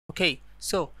Okay,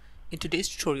 so in today's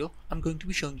tutorial, I'm going to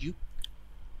be showing you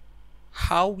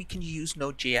how we can use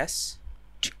Node.js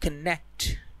to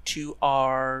connect to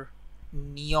our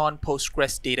Neon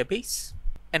Postgres database,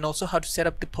 and also how to set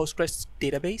up the Postgres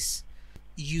database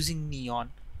using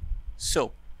Neon.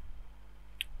 So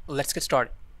let's get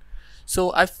started.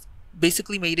 So I've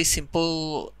basically made a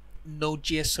simple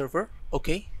Node.js server.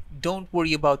 Okay, don't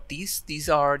worry about these. These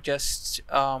are just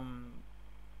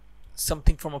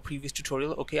something from a previous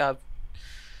tutorial. Okay,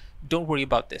 don't worry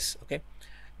about this. Okay,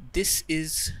 this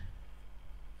is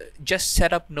just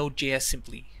set up Node.js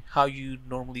simply, how you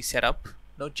normally set up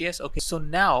Node.js. Okay, so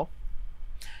now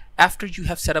after you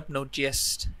have set up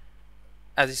Node.js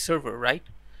as a server, right,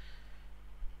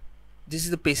 this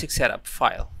is the basic setup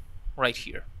file right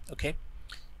here. Okay,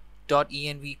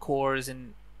 .env cores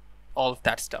and all of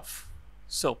that stuff.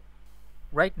 So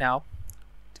right now,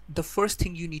 the first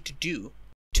thing you need to do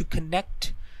to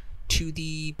connect to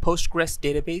the Postgres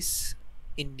database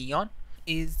in Neon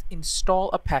is install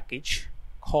a package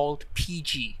called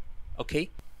PG, okay,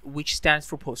 which stands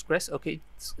for Postgres. Okay,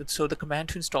 so the command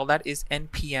to install that is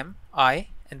npm I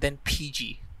and then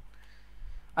PG.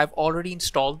 I've already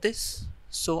installed this,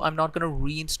 so I'm not going to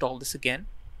reinstall this again.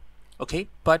 Okay,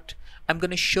 but I'm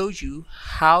going to show you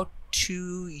how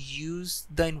to use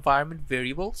the environment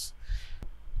variables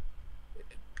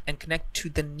and connect to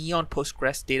the Neon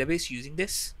Postgres database using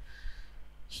this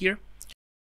here.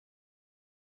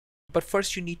 But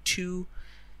first you need to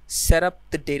set up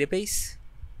the database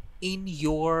in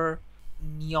your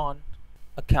Neon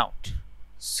account.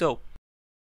 So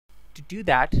to do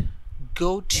that,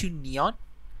 go to Neon,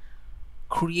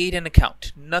 create an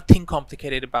account. Nothing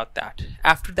complicated about that.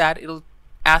 After that, it'll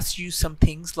ask you some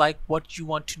things like what you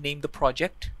want to name the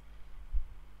project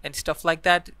and stuff like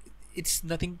that. It's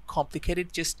nothing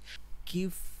complicated. Just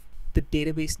give the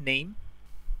database name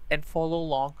and follow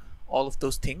along all of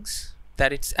those things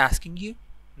that it's asking you.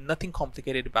 Nothing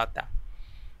complicated about that.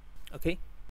 Okay,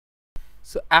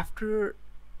 so after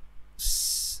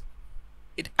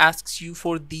it asks you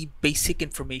for the basic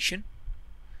information,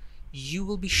 you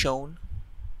will be shown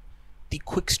the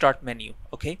quick start menu.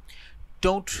 Okay,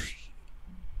 don't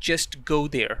just go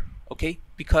there, okay,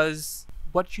 because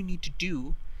what you need to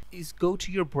do is go to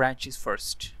your branches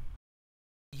first.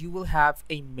 You will have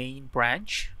a main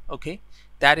branch. Okay,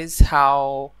 that is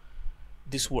how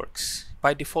this works.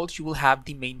 By default, you will have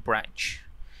the main branch.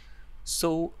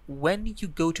 So when you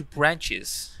go to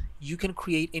branches, you can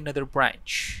create another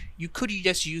branch. You could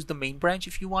just use the main branch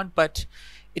if you want, but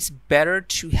it's better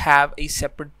to have a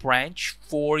separate branch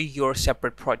for your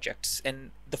separate projects.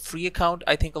 And the free account,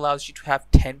 I think, allows you to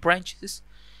have 10 branches,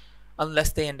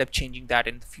 unless they end up changing that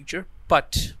in the future.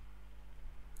 But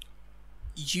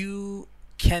you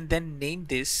can then name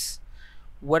this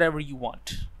whatever you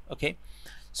want. Okay,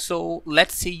 so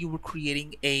let's say you were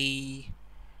creating a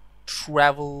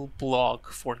travel blog,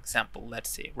 for example, let's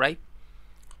say, right?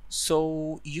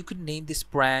 So you could name this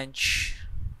branch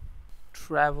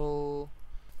travel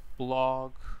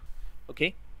blog,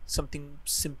 okay, something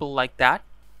simple like that,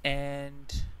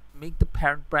 and make the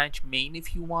parent branch main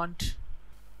if you want,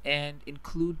 and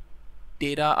include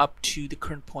data up to the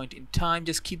current point in time.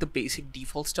 Just keep the basic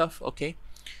default stuff. Okay,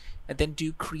 and then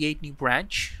do create new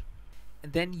branch,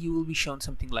 and then you will be shown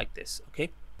something like this.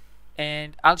 Okay,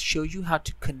 and I'll show you how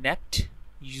to connect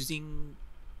using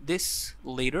this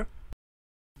later,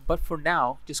 but for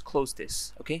now just close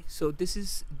this. Okay, so this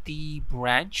is the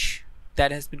branch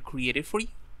that has been created for you.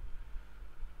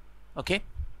 Okay,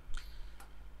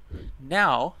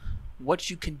 now what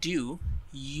you can do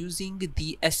using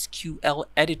the SQL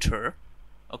Editor,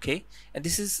 okay, and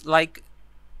this is like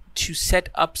to set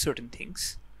up certain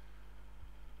things.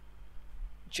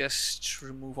 Just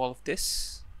remove all of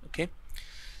this. Okay,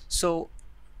 so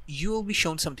you will be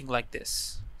shown something like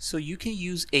this. So you can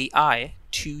use AI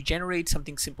to generate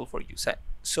something simple for you.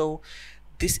 So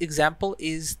this example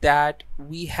is that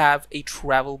we have a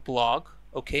travel blog.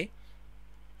 Okay,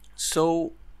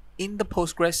 so in the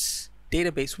Postgres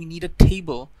database we need a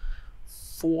table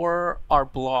for our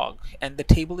blog, and the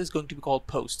table is going to be called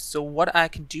post. So what I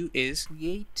can do is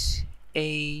create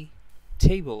a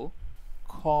table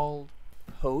called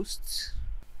posts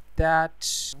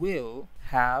that will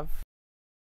have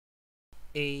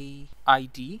a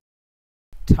ID,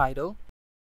 title,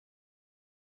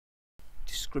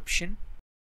 description,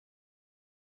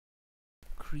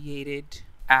 created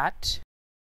at,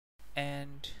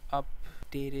 and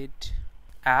updated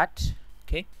at.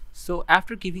 Okay, so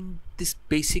after giving this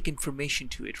basic information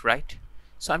to it, right,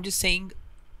 so I'm just saying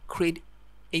create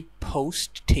a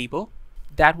post table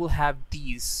that will have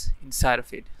these inside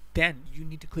of it. Then you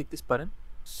need to click this button.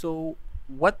 So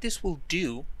what this will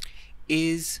do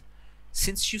is,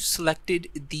 since you selected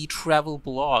the travel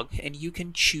blog and you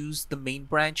can choose the main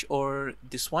branch or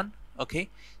this one, okay,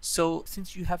 so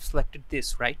since you have selected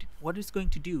this, right, what it's going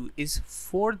to do is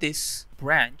for this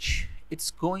branch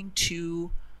it's going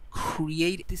to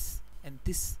create this, and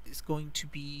this is going to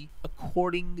be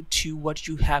according to what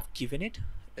you have given it,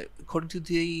 according to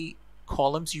the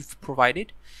columns you've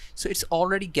provided. So it's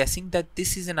already guessing that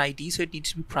this is an ID, so it needs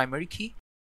to be primary key.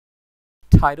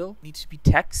 Title needs to be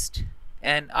text,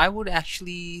 and I would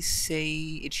actually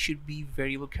say it should be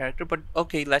variable character, but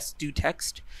okay, let's do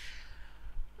text.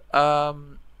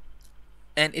 And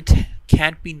it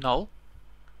can't be null.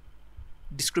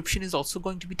 Description is also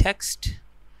going to be text,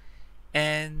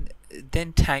 and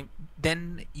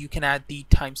then you can add the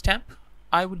timestamp.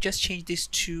 I would just change this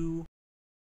to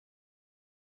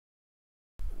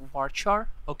varchar,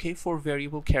 okay, for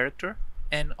variable character,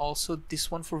 and also this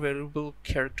one for variable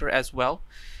character as well.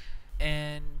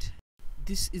 And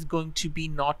this is going to be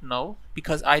not null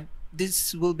because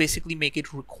this will basically make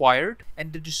it required,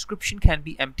 and the description can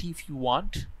be empty if you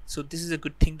want. So this is a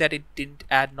good thing that it didn't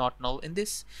add not null in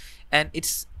this. And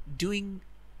it's doing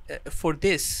for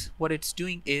this, what it's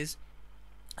doing is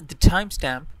the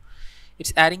timestamp,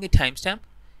 it's adding a timestamp,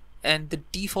 and the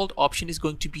default option is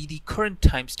going to be the current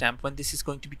timestamp when this is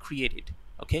going to be created.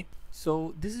 Okay,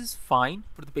 so this is fine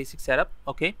for the basic setup.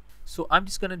 Okay, so I'm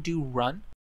just gonna do run,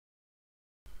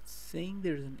 saying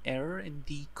there's an error in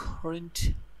the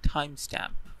current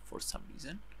timestamp for some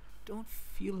reason. Don't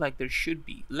feel like there should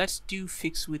be. Let's do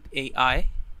fix with AI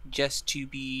just to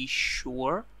be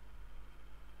sure,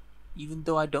 even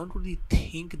though I don't really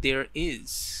think there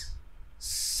is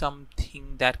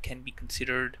something that can be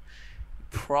considered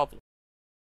a problem.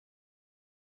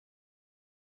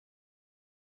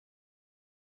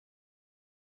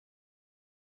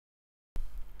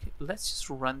 Okay, let's just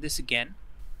run this again.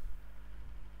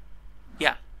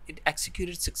 Yeah, it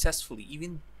executed successfully,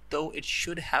 even though it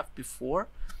should have before.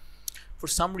 For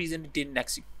some reason it didn't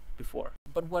execute before,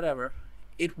 but whatever,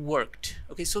 it worked.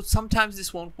 Okay, so sometimes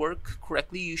this won't work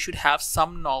correctly. You should have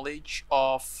some knowledge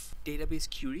of database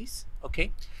queries.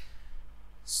 Okay,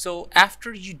 so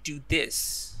after you do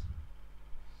this,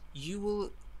 you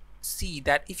will see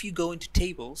that if you go into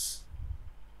tables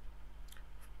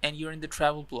and you're in the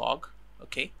travel blog,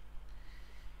 okay,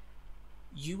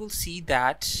 you will see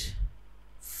that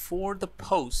for the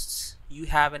posts you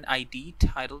have an ID,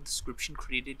 title, description,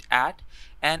 created at,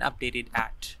 and updated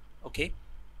at. Okay,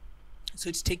 so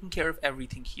it's taking care of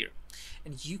everything here,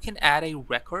 and you can add a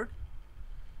record.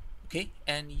 Okay,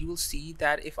 and you will see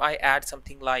that if I add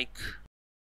something like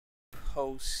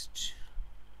post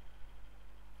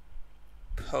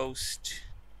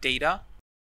data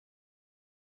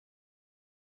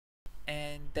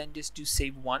and then just do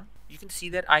save one, you can see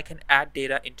that I can add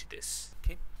data into this.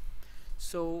 Okay,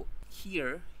 so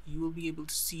here you will be able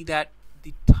to see that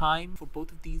the time for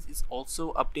both of these is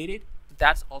also updated.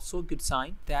 That's also a good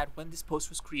sign that when this post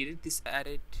was created, this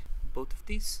added both of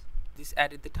these. This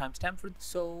added the timestamp for this.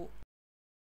 So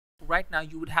right now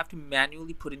you would have to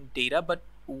manually put in data, but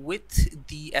with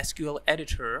the SQL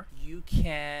editor you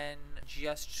can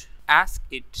just ask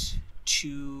it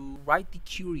to write the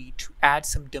query to add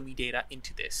some dummy data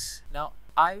into this. Now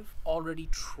I've already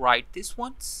tried this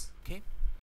once. Okay,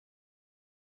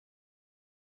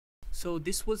 so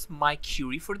this was my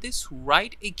query for this.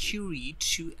 Write a query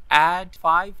to add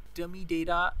 5 dummy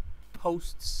data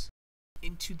posts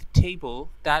into the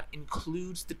table that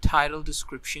includes the title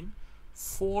description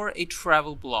for a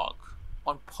travel blog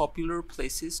on popular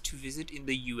places to visit in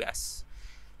the US.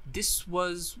 This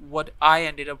was what I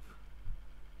ended up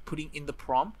putting in the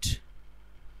prompt.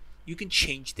 You can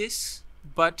change this,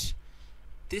 but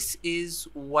this is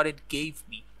what it gave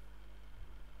me.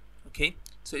 Okay,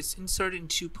 so it's inserted in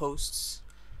 2 posts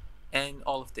and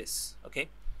all of this. Okay,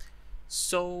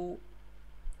 so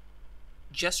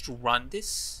just run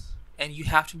this, and you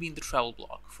have to be in the travel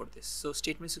block for this. So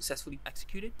statement successfully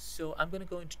executed. So I'm going to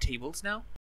go into tables now,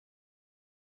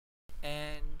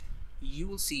 and you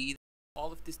will see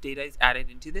all of this data is added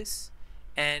into this.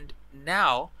 And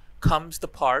now comes the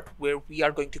part where we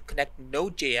are going to connect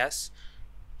NodeJS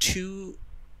to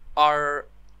our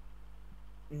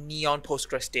Neon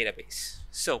Postgres database.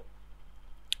 So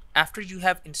after you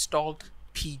have installed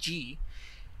PG,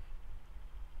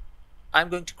 I'm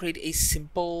going to create a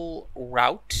simple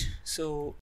route.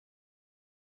 So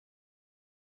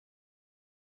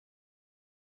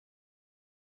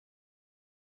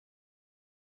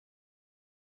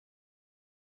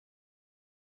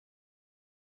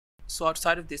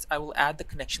outside of this, I will add the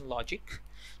connection logic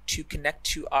to connect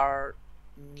to our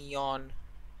Neon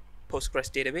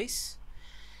Postgres database.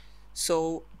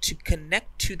 So to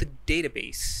connect to the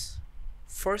database,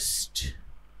 first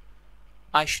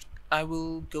I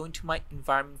will go into my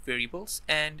environment variables,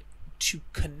 and to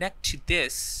connect to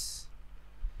this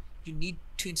you need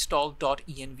to install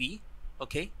 .env,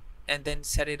 okay, and then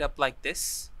set it up like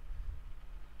this.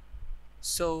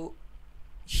 So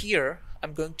here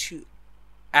I'm going to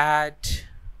add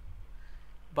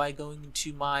by going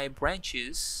into my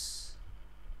branches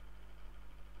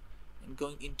and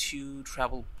going into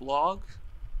travel blog,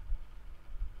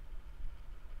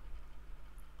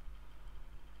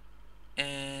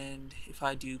 and if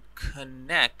I do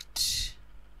connect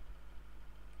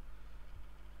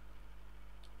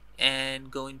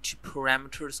and go into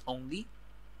parameters only,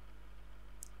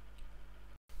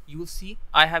 you will see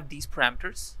I have these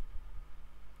parameters.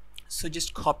 So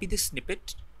just copy this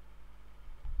snippet.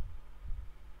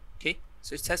 Okay,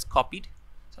 so it says copied,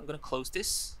 so I'm going to close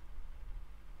this,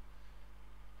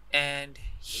 and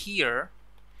here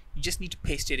you just need to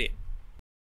paste it in,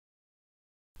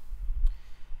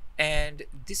 and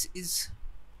this is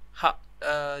how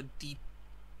the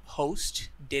host,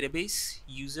 database,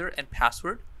 user, and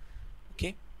password,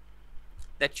 okay,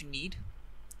 that you need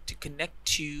to connect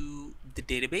to the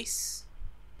database.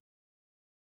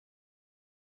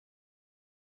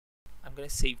 I'm going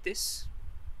to save this,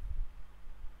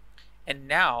 and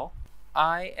now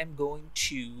I am going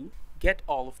to get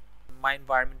all of my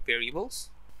environment variables,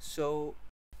 so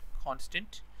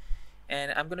constant,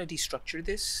 and I'm going to destructure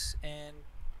this and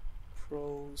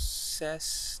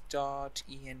process.env.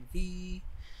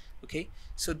 okay,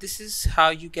 so this is how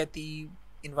you get the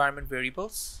environment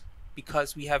variables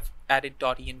because we have added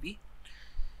 .env.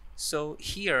 So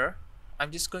here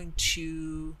I'm just going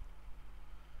to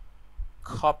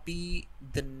copy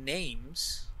the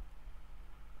names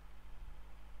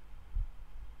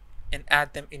and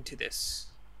add them into this.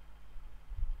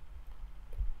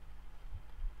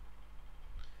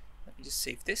 Let me just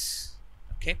save this,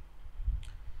 okay,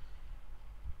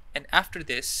 and after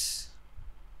this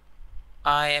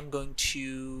I am going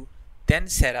to then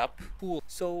set up pool.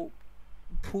 So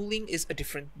pooling is a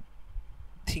different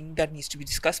thing that needs to be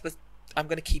discussed, but I'm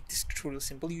going to keep this tutorial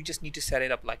simple. You just need to set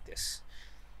it up like this.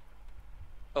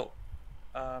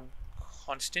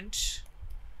 Constant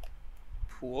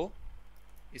pool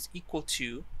is equal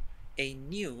to a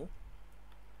new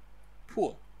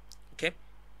pool. Okay,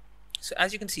 so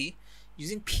as you can see,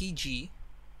 using PG,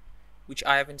 which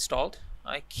I have installed,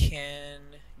 I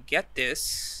can get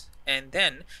this, and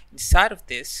then inside of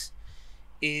this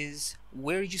is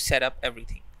where you set up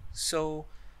everything. So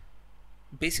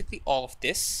basically all of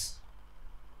this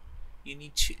you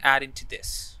need to add into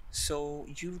this. So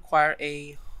you require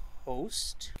a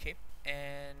host, okay,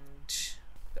 and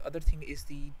the other thing is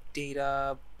the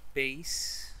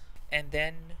database, and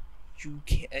then you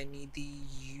need the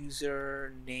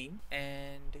username,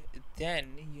 and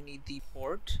then you need the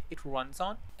port it runs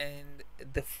on, and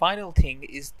the final thing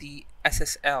is the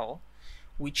SSL,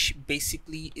 which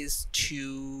basically is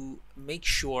to make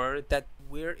sure that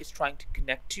where it's trying to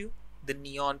connect to, the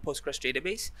Neon Postgres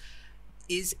database,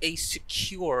 is a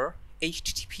secure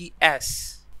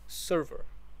HTTPS server.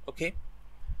 Okay,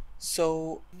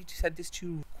 so you need to set this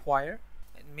to require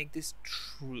and make this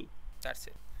true. That's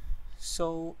it.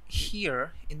 So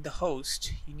here in the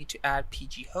host you need to add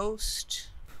PG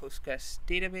host Postgres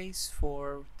database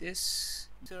for this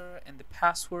user, and the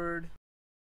password,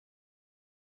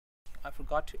 I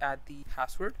forgot to add the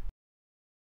password.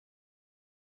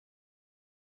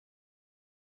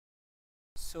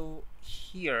 So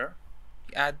here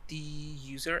you add the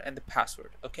user and the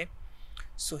password. Okay,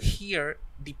 so here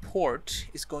the port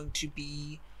is going to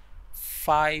be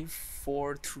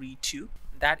 5432.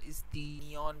 That is the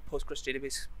Neon Postgres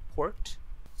database port.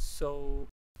 So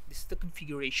this is the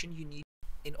configuration you need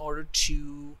in order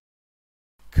to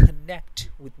connect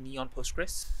with Neon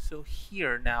Postgres. So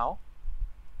here now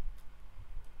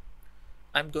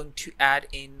I'm going to add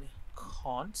in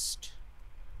const,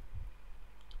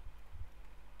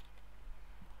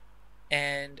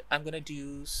 and I'm going to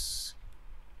do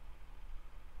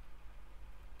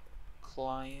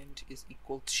client is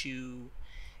equal to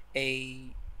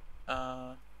a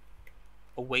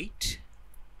await,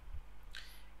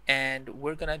 and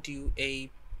we're gonna do a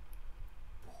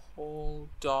poll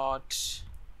dot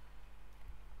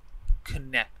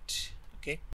connect.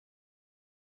 Okay,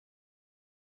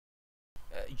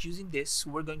 using this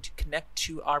we're going to connect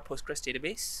to our Postgres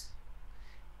database,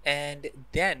 and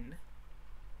then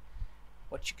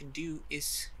what you can do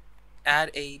is add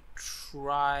a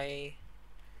try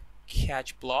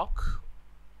catch block.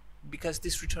 Because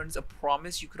this returns a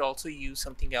promise, you could also use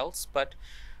something else, but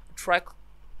try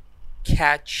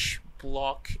catch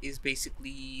block is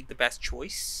basically the best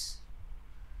choice.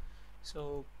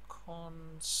 So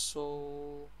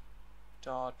console.log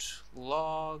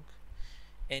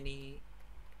any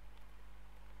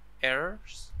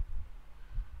errors.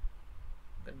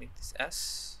 I'm gonna make this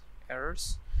S,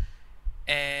 errors.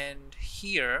 And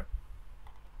here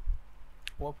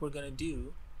what we're gonna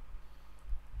do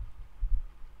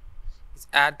is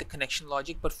add the connection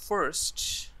logic, but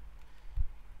first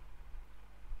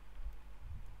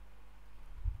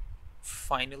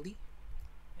finally,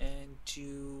 and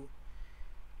do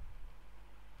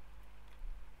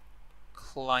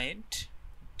client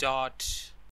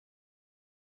dot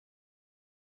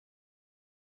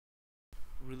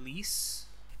release,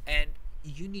 and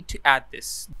you need to add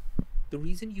this. The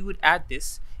reason you would add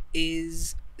this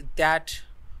is that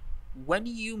when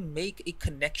you make a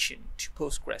connection to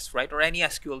Postgres, right, or any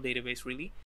SQL database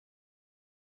really,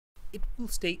 it will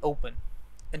stay open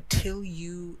until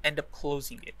you end up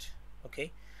closing it.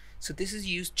 Okay, so this is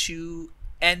used to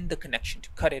end the connection, to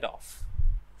cut it off.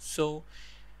 So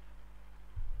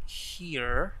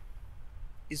here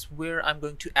is where I'm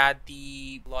going to add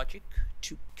the logic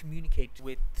to communicate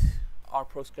with our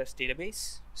Postgres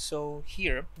database. So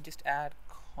here just add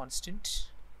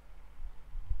constant,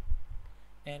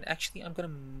 and actually I'm gonna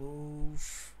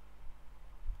move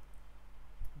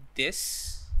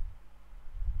this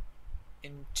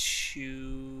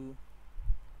into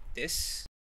this,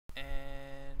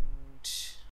 and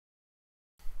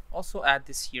also add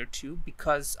this here too,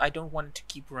 because I don't want it to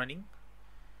keep running.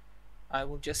 I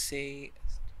will just say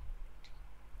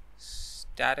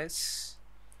status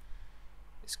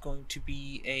is going to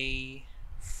be a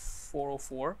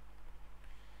 404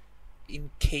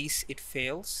 in case it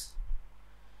fails.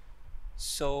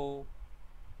 So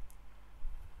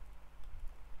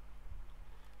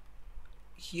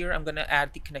here I'm gonna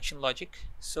add the connection logic.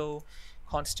 So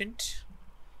constant,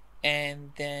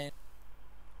 and then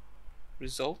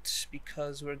result,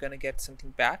 because we're gonna get something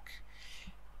back.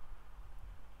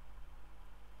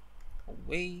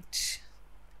 Wait,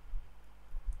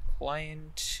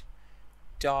 client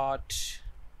dot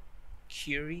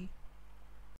query.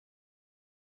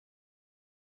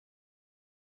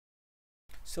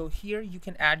 So here you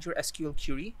can add your SQL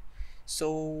query.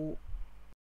 So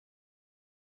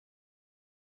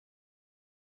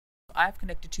I've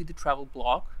connected to the travel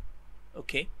blog,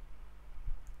 okay,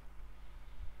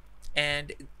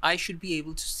 and I should be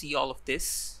able to see all of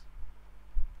this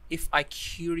if I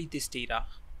query this data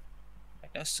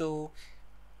right now. So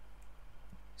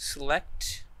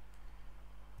select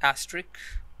asterisk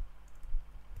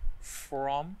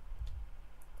from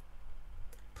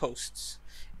posts,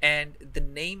 and the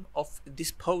name of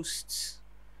this posts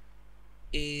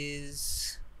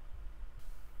is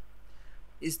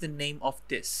the name of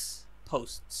this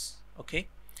posts. Okay,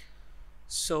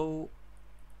 so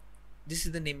this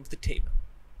is the name of the table.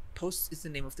 Posts is the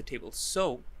name of the table.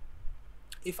 So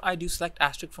if I do select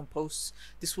asterisk from posts,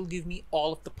 this will give me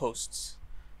all of the posts.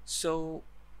 So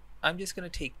I'm just gonna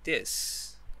take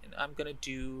this and I'm gonna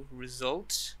do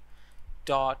result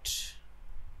dot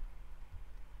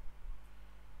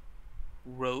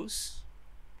rows.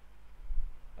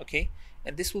 Okay,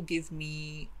 and this will give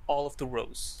me all of the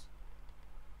rows.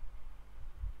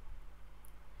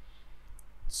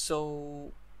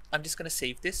 So I'm just gonna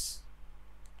save this,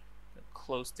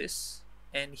 close this,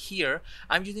 and here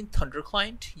I'm using Thunder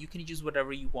client. You can use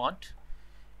whatever you want,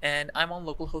 and I'm on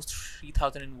localhost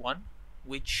 3001,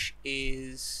 which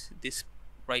is this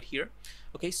right here.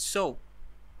 Okay, so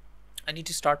I need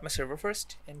to start my server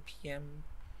first. npm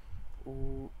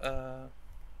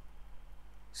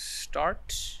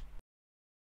start.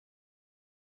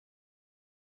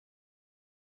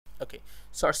 Okay,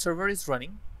 so our server is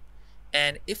running,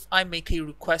 and if I make a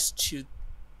request to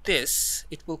this,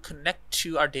 it will connect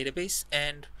to our database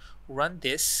and run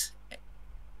this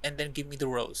and then give me the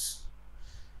rows,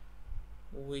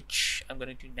 which I'm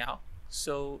going to do now.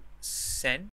 So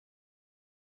send.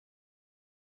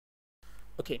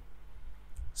 Okay,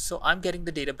 so I'm getting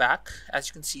the data back. As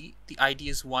you can see, the ID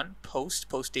is 1, post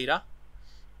data,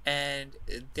 and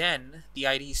then the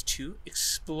ID is 2,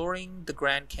 exploring the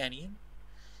Grand Canyon,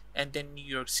 and then New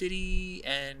York City,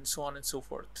 and so on and so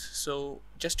forth. So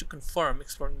just to confirm,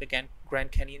 exploring the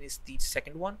Grand Canyon is the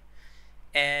second one,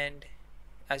 and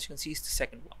as you can see, it's the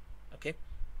second one. Okay,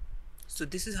 so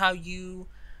this is how you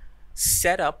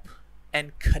set up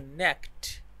and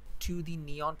connect to the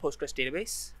Neon Postgres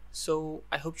database. So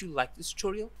I hope you liked this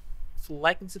tutorial. So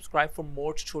like and subscribe for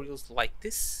more tutorials like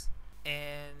this,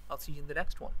 and I'll see you in the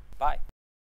next one. Bye.